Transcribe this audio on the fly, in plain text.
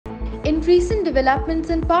In recent developments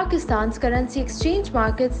in Pakistan's currency exchange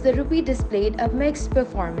markets, the rupee displayed a mixed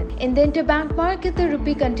performance. In the interbank market, the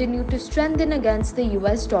rupee continued to strengthen against the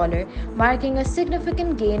US dollar, marking a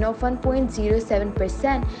significant gain of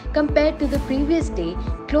 1.07% compared to the previous day,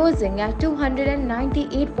 closing at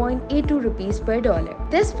 298.82 rupees per dollar.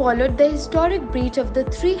 This followed the historic breach of the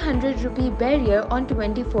 300 rupee barrier on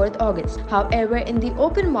 24th August. However, in the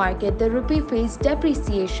open market, the rupee faced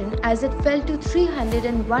depreciation as it fell to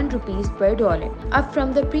 301 rupees per dollar, up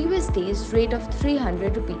from the previous day's rate of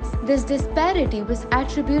 300 rupees. This disparity was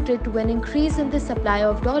attributed to an increase in the supply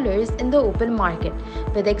of dollars in the open market,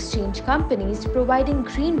 with exchange companies providing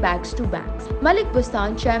greenbacks to banks. Malik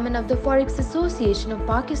Bustan, chairman of the Forex Association of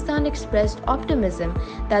Pakistan, expressed optimism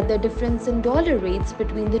that the difference in dollar rates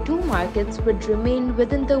between the two markets would remain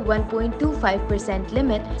within the 1.25%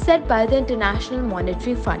 limit set by the International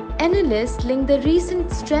Monetary Fund. Analysts link the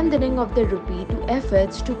recent strengthening of the rupee to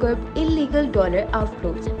efforts to curb illegal dollar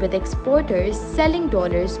outflows, with exporters selling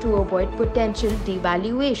dollars to avoid potential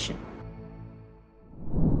devaluation.